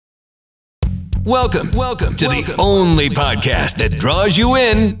Welcome to the only podcast that draws you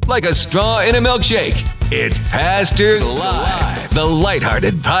in like a straw in a milkshake. It's Pastors Live, the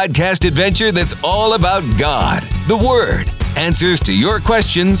lighthearted podcast adventure that's all about God, the Word, answers to your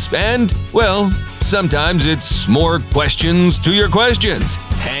questions, and, well, sometimes it's more questions to your questions.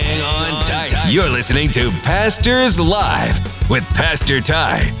 Hang on tight. You're listening to Pastors Live with Pastor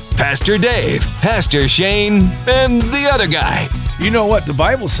Ty, Pastor Dave, Pastor Shane, and the other guy. You know what? The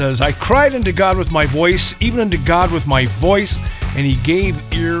Bible says, I cried unto God with my voice, even unto God with my voice, and he gave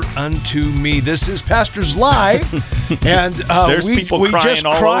ear unto me. This is Pastors Live, and we just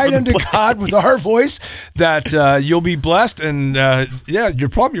cried unto God with our voice that you'll be blessed. And yeah, you're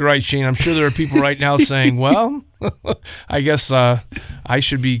probably right, Shane. I'm sure there are people right now saying, well, I guess I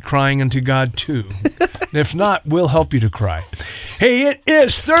should be crying unto God too. If not, we'll help you to cry. Hey, it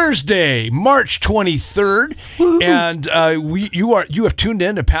is Thursday, March 23rd, and you have tuned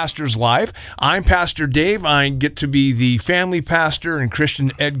in to Pastors Live. I'm Pastor Dave. I get to be the family pastor and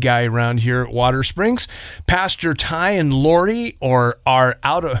Christian ed guy around here at Watersprings. Pastor Ty and Lori are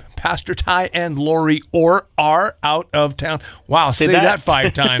out of town. Wow, say that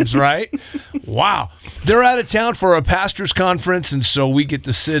 5 times, right? Wow. They're out of town for a pastor's conference, and so we get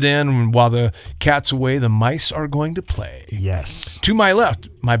to sit in, and while the cat's away, the mice are going to play. Yes. To my left,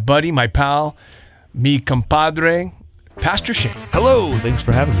 my buddy, my pal, mi compadre, Pastor Shane. Hello. Thanks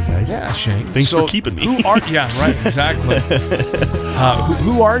for having me, guys. Yeah, Shane. Thanks for keeping me. Yeah, right, exactly.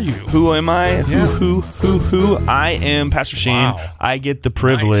 Who are you? Who am I? Yeah. Who? I am Pastor Shane. Wow. I get the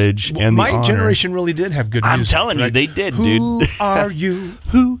privilege and the honor. My generation really did have good music. I'm telling you, they did, dude. Who are you?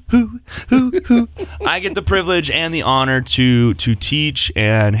 Who? I get the privilege and the honor to teach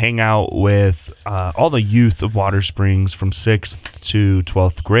and hang out with all the youth of Watersprings from 6th to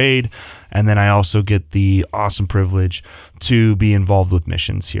 12th grade. And then I also get the awesome privilege to be involved with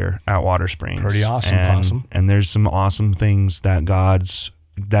missions here at Watersprings. Pretty awesome. And there's some awesome things that God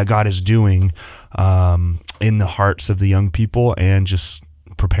is doing in the hearts of the young people and just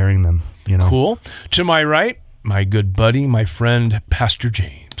preparing them. You know. Cool. To my right, my good buddy, my friend, Pastor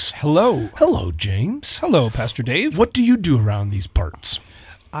James. Hello. Hello, James. Hello, Pastor Dave. What do you do around these parts?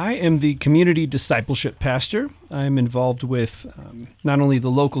 I am the community discipleship pastor. I'm involved with not only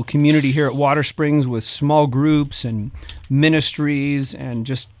the local community here at Watersprings with small groups and ministries and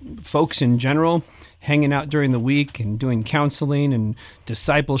just folks in general hanging out during the week and doing counseling and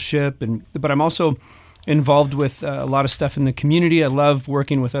discipleship. But I'm also involved with a lot of stuff in the community. I love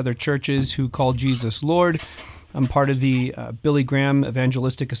working with other churches who call Jesus Lord. I'm part of the Billy Graham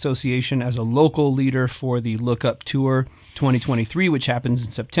Evangelistic Association as a local leader for the Look Up Tour 2023, which happens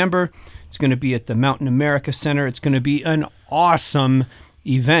in September. It's going to be at the Mountain America Center. It's going to be an awesome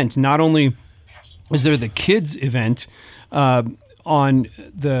event. Not only is there the kids event on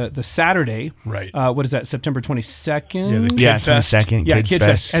the Saturday, right? What is that? September 22nd. Yeah, 22nd. Yeah, Kid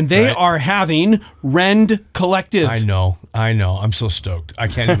Fest. And they are having Rend Collective. I know. I'm so stoked. I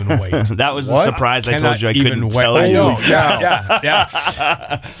can't even wait. That was a surprise. I told you I couldn't tell you. I know.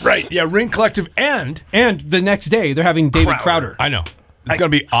 Yeah. Right. Yeah. Ring Collective and the next day they're having David Crowder. I know. It's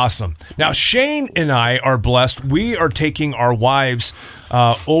going to be awesome. Now, Shane and I are blessed. We are taking our wives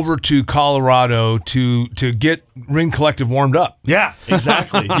over to Colorado to get Ring Collective warmed up. Yeah,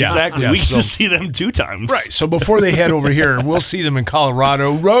 exactly. Exactly. Yeah, we get to see them 2 times. Right. So before they head over here, we'll see them in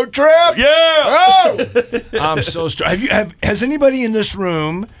Colorado. Road trip. Yeah. Oh! I'm so stoked. Has anybody in this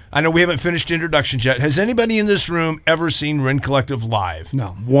room? I know we haven't finished introductions yet. Has anybody in this room ever seen Ring Collective live?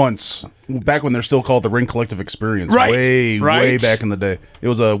 No. Once, back when they're still called the Ring Collective Experience. Right. Way back in the day. It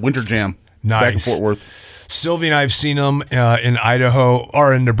was a winter jam. Nice. Back in Fort Worth. Sylvie and I have seen them in Idaho,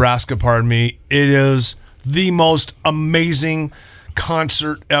 or in Nebraska, pardon me. It is the most amazing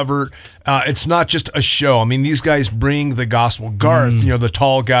concert ever. It's not just a show. I mean, these guys bring the gospel. Garth, the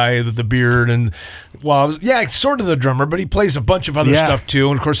tall guy with the beard, and sort of the drummer, but he plays a bunch of other stuff too.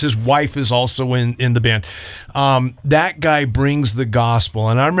 And of course, his wife is also in the band. That guy brings the gospel.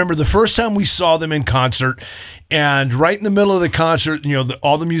 And I remember the first time we saw them in concert, and right in the middle of the concert,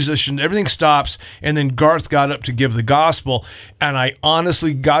 all the musicians, everything stops, and then Garth got up to give the gospel. And I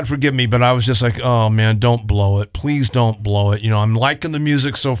honestly, God forgive me, but I was just like, oh man, don't blow it. Please don't blow it. I'm liking the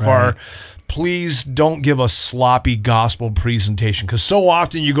music so far. Please don't give a sloppy gospel presentation, because so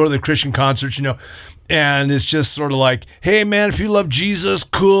often you go to the Christian concerts, And it's just sort of like, hey, man, if you love Jesus,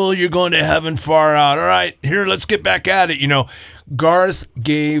 cool, you're going to heaven far out. All right, here, let's get back at it. Garth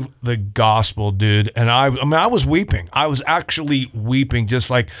gave the gospel, dude. And I was weeping. I was actually weeping, just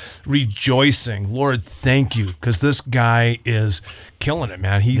like rejoicing. Lord, thank you, because this guy is killing it,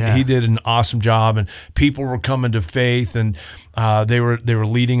 man. He did an awesome job, and people were coming to faith, and they were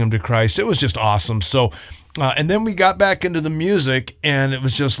leading them to Christ. It was just awesome. So, and then we got back into the music, and it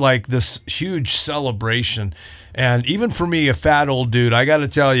was just like this huge celebration. And even for me, a fat old dude, I got to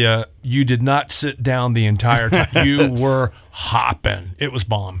tell you, you did not sit down the entire time. You were hopping. It was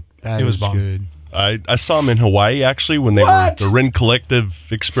bomb. It was bomb. Good. I saw them in Hawaii, actually, when they were the Rin Collective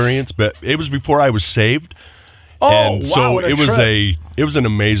experience, but it was before I was saved. Oh, and so what a it was trip. it was an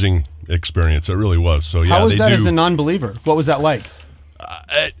amazing experience. It really was. So yeah, how was that as a non-believer? What was that like?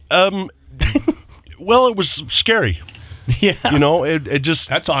 Well, it was scary. Yeah, it just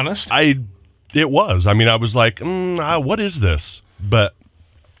that's honest. It was. I mean, I was like, what is this? But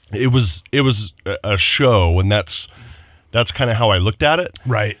it was a show, and that's kind of how I looked at it.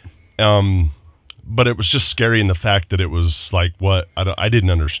 Right. But it was just scary in the fact that it was like what I didn't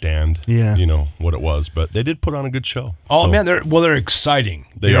understand. Yeah. What it was, but they did put on a good show. Oh man, they're exciting.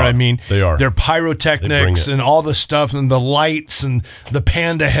 They are. What I mean? They are. They're pyrotechnics and all the stuff and the lights and the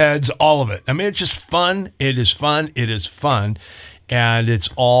panda heads, all of it. I mean, it's just fun. It is fun. It is fun. And it's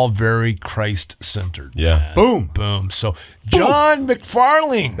all very Christ-centered. Yeah. Boom. So, John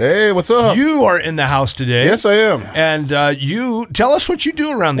McFarling. Hey, what's up? You are in the house today. Yes, I am. And you tell us what you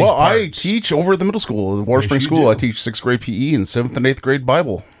do around these parts. I teach over at the middle school, the Watersprings School. I teach 6th grade PE and 7th and 8th grade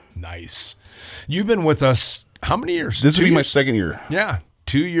Bible. Nice. You've been with us how many years? This will be my second year. Yeah.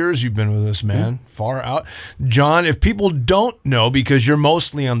 2 years you've been with us, man. Far out. John, if people don't know, because you're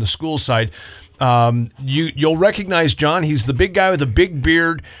mostly on the school side, you'll recognize John. He's the big guy with the big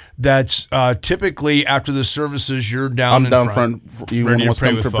beard. That's typically after the services, you're down. I'm down front. You want to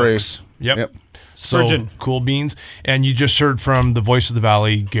come to pray. Yep. Surgeon, cool beans. And you just heard from the voice of the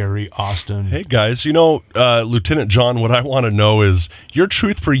Valley, Gary Austin. Hey guys, Lieutenant John, what I want to know is your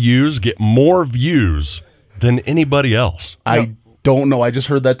Truth for Yous get more views than anybody else. I don't know. I just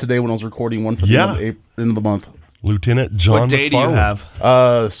heard that today when I was recording one for the end of the month. Lieutenant John. What day do you have?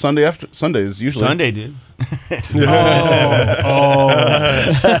 Sundays usually. Sunday, dude. Hey, but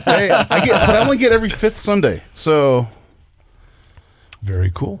I only get every 5th Sunday. So very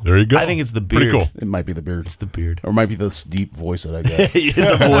cool. There you go. I think it's the beard. Pretty cool. It might be the beard. It's the beard. Or it might be this deep voice that I got.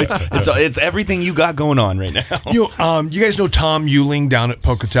 The voice. It's everything you got going on right now. You guys know Tom Euling down at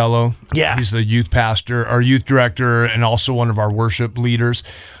Pocatello? Yeah. He's the youth pastor, our youth director, and also one of our worship leaders.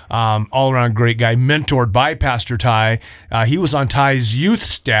 All around great guy, mentored by Pastor Ty. He was on Ty's youth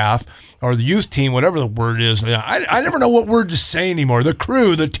staff or the youth team, whatever the word is. I never know what word to say anymore. The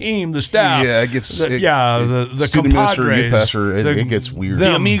crew, the team, the staff. Yeah, it gets the student minister, compadres, youth pastor. It gets weird.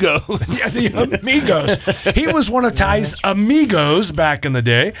 The amigos. Yeah, the amigos. He was one of Ty's amigos back in the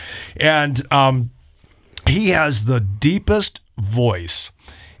day, and he has the deepest voice.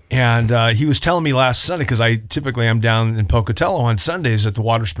 And he was telling me last Sunday, because I typically am down in Pocatello on Sundays at the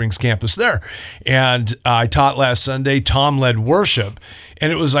Watersprings campus there. And I taught last Sunday. Tom led worship.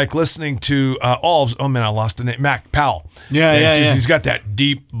 And it was like listening to I lost the name, Mac Powell. Yeah. He's got that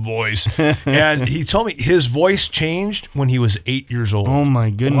deep voice. And he told me his voice changed when he was 8 years old. Oh, my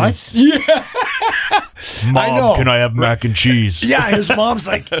goodness. What? Yeah. Mom, can I have mac and cheese? Yeah, his mom's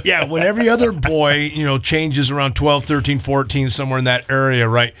like, when every other boy, changes around 12, 13, 14, somewhere in that area,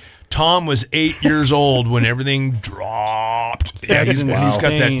 right? Tom was 8 years old when everything dropped. Yeah, he's got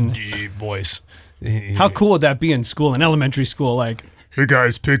that deep voice. How cool would that be in school, in elementary school? Like, hey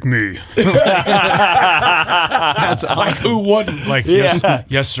guys, pick me. That's awesome. Like, who wouldn't? Like,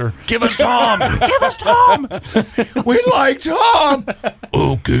 yes, sir. Give us Tom. Give us Tom. We like Tom.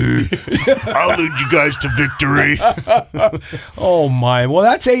 Okay. I'll lead you guys to victory. Oh my! Well,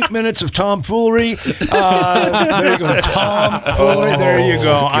 that's 8 minutes of tomfoolery. There you go, tomfoolery. There you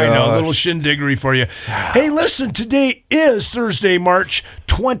go. I know, a little shindiggery for you. Hey, listen. Today is Thursday, March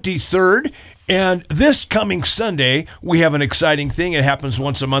 23rd. And this coming Sunday, we have an exciting thing. It happens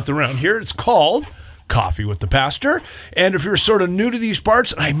once a month around here. It's called Coffee with the Pastor. And if you're sort of new to these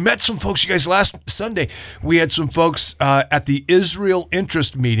parts, I met some folks, you guys, last Sunday. We had some folks at the Israel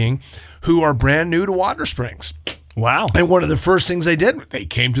Interest Meeting who are brand new to Watersprings. Wow. And one of the first things they did, they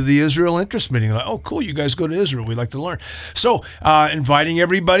came to the Israel Interest Meeting. Like, oh, cool, you guys go to Israel. We'd like to learn. So inviting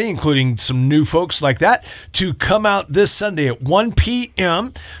everybody, including some new folks like that, to come out this Sunday at 1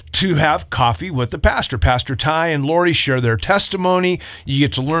 p.m. to have coffee with the pastor. Pastor Ty and Lori share their testimony. You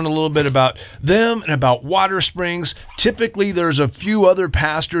get to learn a little bit about them and about Watersprings. Typically, there's a few other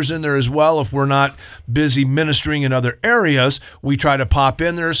pastors in there as well. If we're not busy ministering in other areas, we try to pop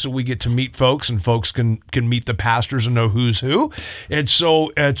in there so we get to meet folks, and folks can meet the pastors and know who's who. And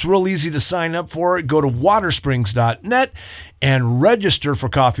so it's real easy to sign up for it. Go to watersprings.net and register for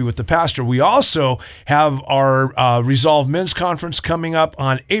Coffee with the Pastor. We also have our Resolve Men's Conference coming up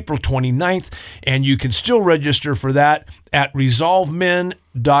on April 29th, and you can still register for that at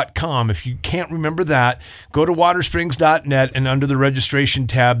resolvemen.com. If you can't remember that, go to watersprings.net, and under the registration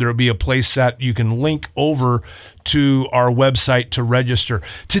tab, there will be a place that you can link over to our website to register.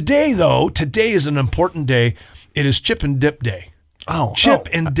 Today is an important day. It is Chip and Dip Day. Chip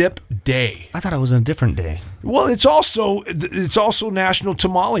and Dip Day. I thought it was a different day. Well, it's also National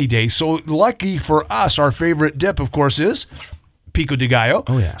Tamale Day. So lucky for us, our favorite dip, of course, is pico de gallo.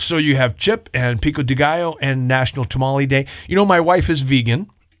 Oh, yeah. So you have chip and pico de gallo and National Tamale Day. You know, my wife is vegan.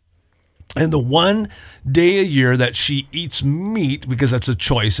 And the one day a year that she eats meat, because that's a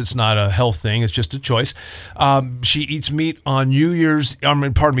choice, it's not a health thing, it's just a choice. She eats meat on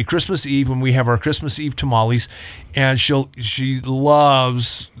Christmas Eve, when we have our Christmas Eve tamales, and she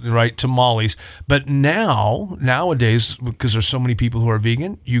loves tamales. But nowadays, because there's so many people who are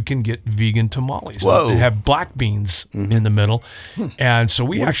vegan, you can get vegan tamales. Whoa. They have black beans in the middle, and so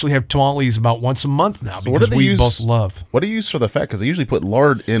we actually have tamales about once a month now, because we both love. What do you use for the fat? Because they usually put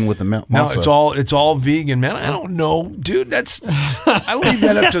lard in with the masa. No, it's all vegan, man. I don't know, dude. I leave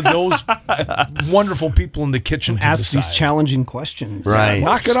that up to those wonderful people in the kitchen to ask decide. these challenging questions. Right.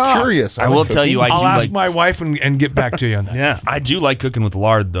 Knock it off. Curious. I will tell you, I'll ask my wife and get back to you on that. Yeah, I do like cooking with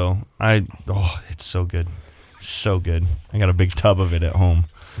lard, though. It's so good. So good. I got a big tub of it at home.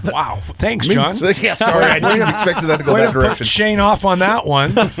 Wow. Thanks, John. Yeah, sorry. I didn't expect that to go that direction. Put Shane off on that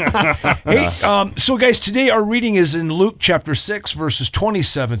one. Hey, so guys, today our reading is in Luke chapter 6, verses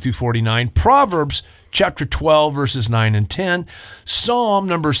 27 through 49, Proverbs chapter 12, verses 9 and 10, Psalm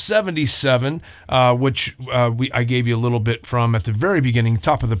number 77, which I gave you a little bit from at the very beginning,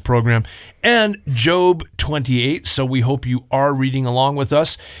 top of the program, and Job 28. So we hope you are reading along with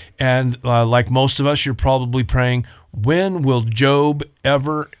us. And like most of us, you're probably praying, when will Job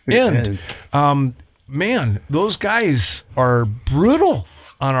ever end? Man, those guys are brutal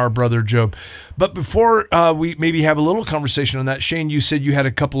on our brother Job. But before we maybe have a little conversation on that, Shane, you said you had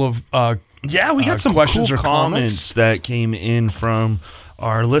a couple of we got some questions cool or comments that came in from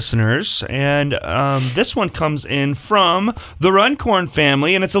our listeners, and this one comes in from the Runcorn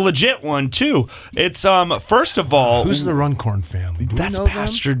family, and it's a legit one too. It's first of all, who's the Runcorn family? That's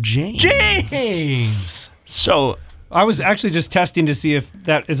Pastor James. James. So I was actually just testing to see if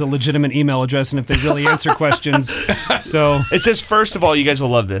that is a legitimate email address and if they really answer questions. So it says, first of all, you guys will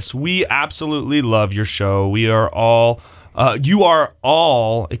love this. We absolutely love your show. We are all. You are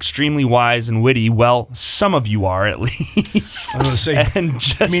all extremely wise and witty. Well, some of you are, at least. I was going to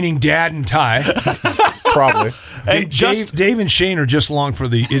say, meaning Dad and Ty. Probably. And Dave and Shane are just along for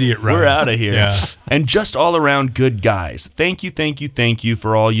the idiot ride. We're out of here. Yeah. And just all around good guys. Thank you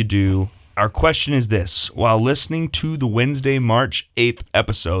for all you do. Our question is this. While listening to the Wednesday, March 8th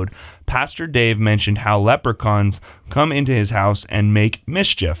episode, Pastor Dave mentioned how leprechauns come into his house and make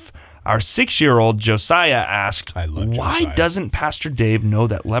mischief. Our 6-year-old Josiah asked, why doesn't Pastor Dave know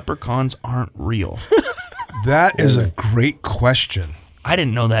that leprechauns aren't real? That is a great question. I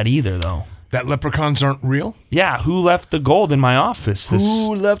didn't know that either, though. That leprechauns aren't real? Yeah, who left the gold in my office?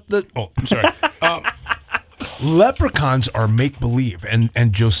 Who left the... Oh, sorry. Leprechauns are make-believe,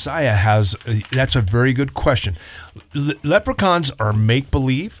 and Josiah has... that's a very good question. Leprechauns are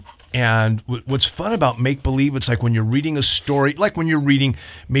make-believe, and what's fun about make-believe, it's like when you're reading a story, like when you're reading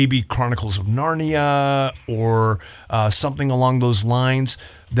maybe Chronicles of Narnia or something along those lines,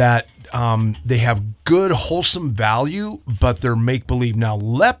 that they have good, wholesome value, but they're make-believe. Now,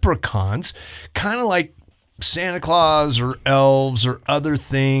 leprechauns, kind of like Santa Claus or elves or other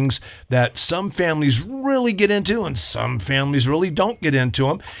things that some families really get into and some families really don't get into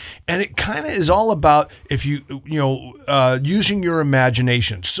them. And it kind of is all about if using your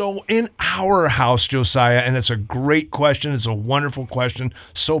imagination. So in our house, Josiah, and it's a great question. It's a wonderful question.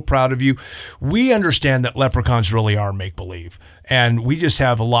 So proud of you. We understand that leprechauns really are make-believe. And we just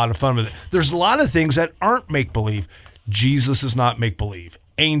have a lot of fun with it. There's a lot of things that aren't make-believe. Jesus is not make-believe.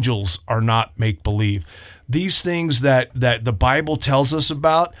 Angels are not make-believe. These things that the Bible tells us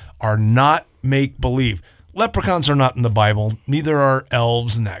about are not make-believe. leprechauns are not in the Bible. Neither are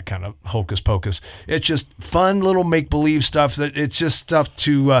elves and that kind of hocus pocus. It's just fun little make-believe stuff. That it's just stuff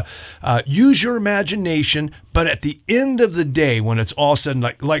to use your imagination. But at the end of the day, when it's all said,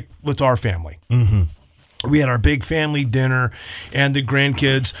 like with our family, we had our big family dinner, and the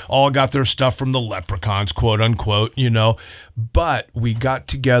grandkids all got their stuff from the leprechauns, quote unquote, But we got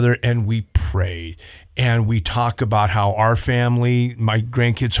together and we prayed, and we talk about how our family, my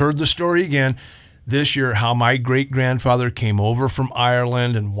grandkids heard the story again this year, how my great-grandfather came over from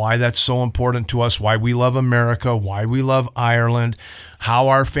Ireland and why that's so important to us, why we love America, why we love Ireland, how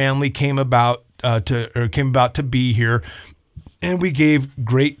our family came about to be here. And we gave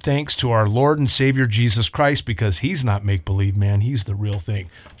great thanks to our Lord and Savior Jesus Christ, because he's not make-believe, man. He's the real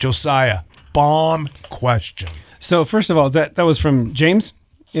thing. Josiah, bomb question. So first of all, that was from James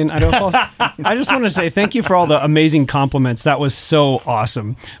in Idaho Falls. I just want to say thank you for all the amazing compliments. That was so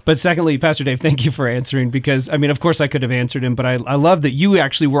awesome. But secondly, Pastor Dave, thank you for answering, because, of course I could have answered him, but I love that you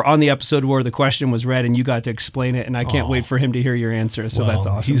actually were on the episode where the question was read and you got to explain it, and I can't wait for him to hear your answer. So that's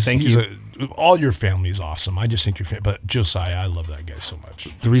awesome. Thank you. All your family is awesome. I just think your family, but Josiah, I love that guy so much.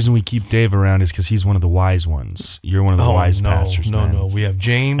 The reason we keep Dave around is because he's one of the wise ones. You're one of the wise pastors, man. No. We have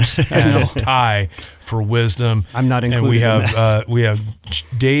James and Ty for wisdom. I'm not included and we have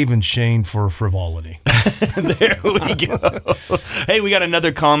Dave and Shane for frivolity. There we go. Hey, we got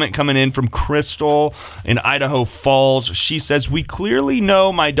another comment coming in from Crystal in Idaho Falls. She says, we clearly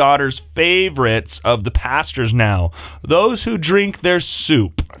know my daughter's favorites of the pastors now. Those who drink their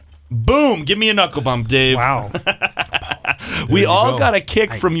soup. Boom! Give me a knuckle bump, Dave. Wow. We all got a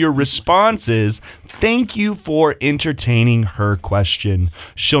kick from your responses. Thank you for entertaining her question.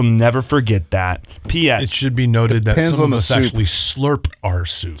 She'll never forget that. P.S. It should be noted that Depends some on of us the soup. actually slurp our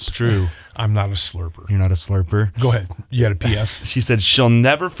soup. It's true. I'm not a slurper. You're not a slurper? Go ahead. You had a P.S.? She said she'll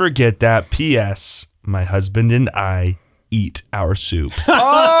never forget that. P.S. My husband and I eat our soup.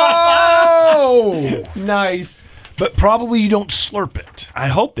 Oh! Nice. But probably you don't slurp it. I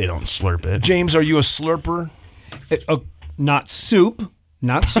hope they don't slurp it. James, are you a slurper? Not soup,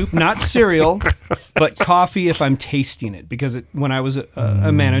 not cereal, but coffee if I'm tasting it. Because when I was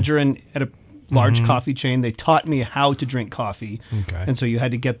a manager and at a large coffee chain, they taught me how to drink coffee. Okay. And so you had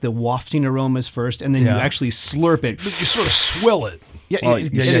to get the wafting aromas first, and then you actually slurp it. You sort of swill it.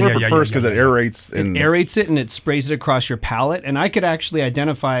 Slurp it first because it aerates. It aerates it and it sprays it across your palate. And I could actually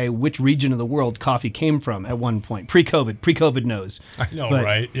identify which region of the world coffee came from at one point. Pre-COVID knows. I know,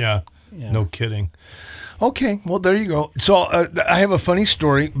 right? Yeah. No kidding. Okay, well, there you go. So I have a funny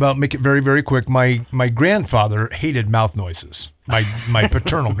story about, make it very, very quick. My grandfather hated mouth noises. My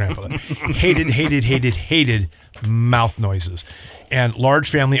paternal grandfather hated mouth noises. And large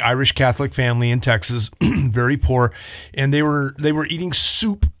family, Irish Catholic family in Texas, very poor, and they were eating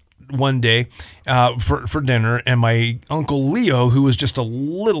soup one day for dinner, and my Uncle Leo, who was just a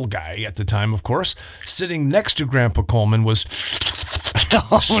little guy at the time, of course, sitting next to Grandpa Coleman, was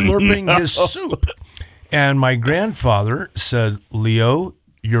slurping his soup. And my grandfather said, Leo,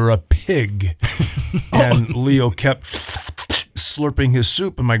 you're a pig. And Leo kept slurping his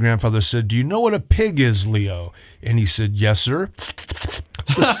soup, and my grandfather said, do you know what a pig is, Leo? And he said, yes, sir.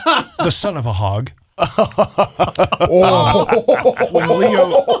 The son of a hog.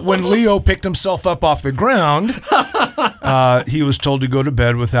 When Leo picked himself up off the ground, he was told to go to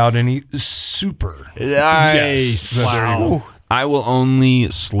bed without any super. Nice. Yes. Wow. I will only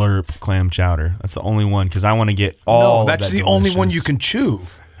slurp clam chowder. That's the only one, because I want to get all. No, that's the only one you can chew.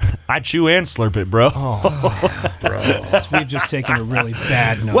 I chew and slurp it, bro. Oh, bro. We've just taken a really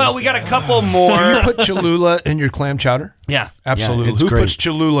bad note. Well, we got a couple more. Do you put Cholula in your clam chowder? Yeah. Absolutely. Yeah, Who great. puts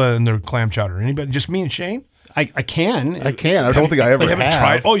Cholula in their clam chowder? Anybody? Just me and Shane? I can. I can. I don't think I ever haven't have.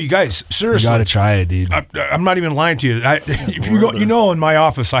 tried. Oh, you guys, seriously. You got to try it, dude. I'm not even lying to you. If you go, in my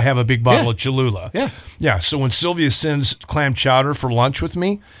office, I have a big bottle of Cholula. Yeah. Yeah. So when Sylvia sends clam chowder for lunch with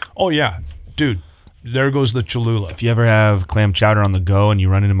me, oh yeah, dude, there goes the Cholula. If you ever have clam chowder on the go and you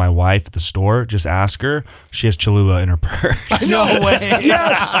run into my wife at the store, just ask her. She has Cholula in her purse. No way.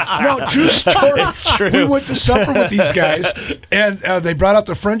 Yes. No, true story. It's true. We went to supper with these guys, and they brought out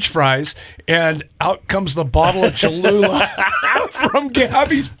the French fries, and out comes the bottle of Cholula from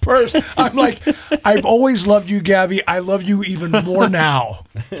Gabby's purse. I'm like, I've always loved you, Gabby. I love you even more now.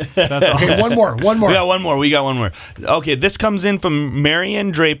 That's awesome. Okay, one more. We got one more. Okay, this comes in from Marion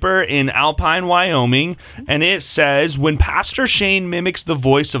Draper in Alpine, Wyoming, and it says, when Pastor Shane mimics the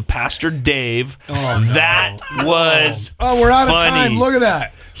voice of Pastor Dave, that was we're out of funny. time. Look at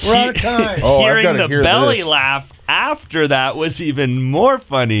that. We're out of time. Oh, I've Hearing gotta the hear belly this. laugh after that was even more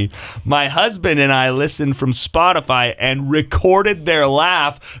funny. My husband and I listened from Spotify and recorded their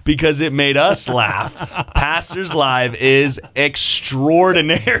laugh because it made us laugh. Pastors Live is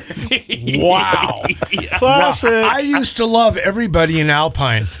extraordinary. Wow. Yeah. Classic. I used to love everybody in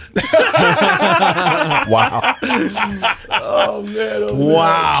Alpine. Wow. Oh, man.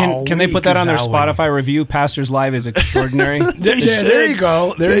 Wow. Can they put that on their Zowie. Spotify review? Pastors Live is extraordinary. There you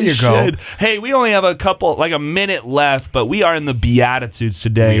go. There you go. Hey, we only have a minute left, but we are in the Beatitudes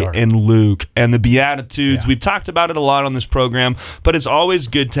today in Luke. And the Beatitudes, we've talked about it a lot on this program, but it's always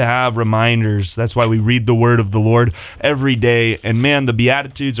good to have reminders. That's why we read the word of the Lord every day. And man, the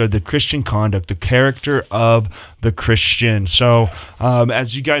Beatitudes are the Christian conduct, the character of the Christian. So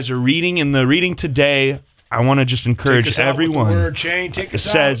as you guys are reading in the reading today, I want to just encourage everyone. It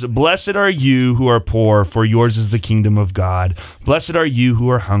says, "Blessed are you who are poor, for yours is the kingdom of God. Blessed are you who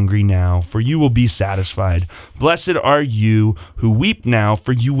are hungry now, for you will be satisfied. Blessed are you who weep now,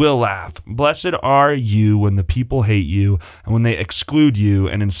 for you will laugh. Blessed are you when the people hate you, and when they exclude you,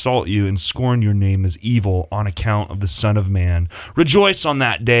 and insult you, and scorn your name as evil on account of the Son of Man. Rejoice on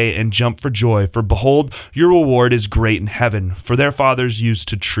that day, and jump for joy, for behold, your reward is great in heaven, for their fathers used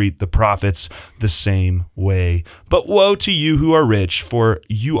to treat the prophets the same way. But woe to you who are rich, for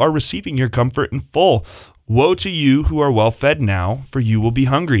you are receiving your comfort in full. Woe to you who are well fed now, for you will be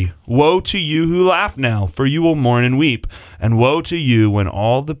hungry. Woe to you who laugh now, for you will mourn and weep. And woe to you when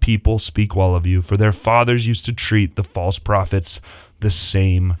all the people speak well of you, for their fathers used to treat the false prophets the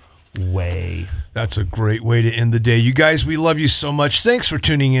same way." That's a great way to end the day. You guys, we love you so much. Thanks for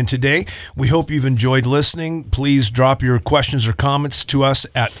tuning in today. We hope you've enjoyed listening. Please drop your questions or comments to us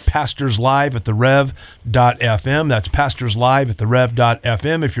at pastorslive@therev.fm. That's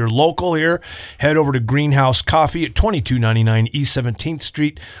pastorslive@therev.fm. If you're local here, head over to Greenhouse Coffee at 2299 East 17th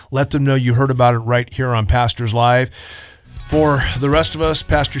Street. Let them know you heard about it right here on Pastors Live. For the rest of us,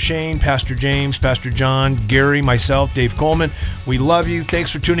 Pastor Shane, Pastor James, Pastor John, Gary, myself, Dave Coleman, we love you. Thanks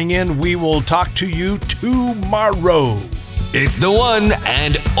for tuning in. We will talk to you tomorrow. It's the one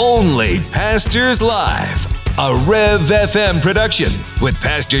and only Pastors Live, a Rev FM production with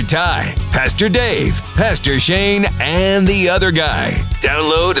Pastor Ty, Pastor Dave, Pastor Shane, and the other guy.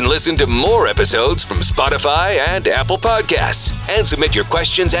 Download and listen to more episodes from Spotify and Apple Podcasts. And submit your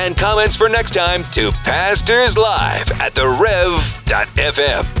questions and comments for next time to Pastors Live at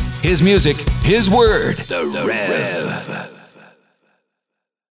therev.fm. His music, his word, the Rev.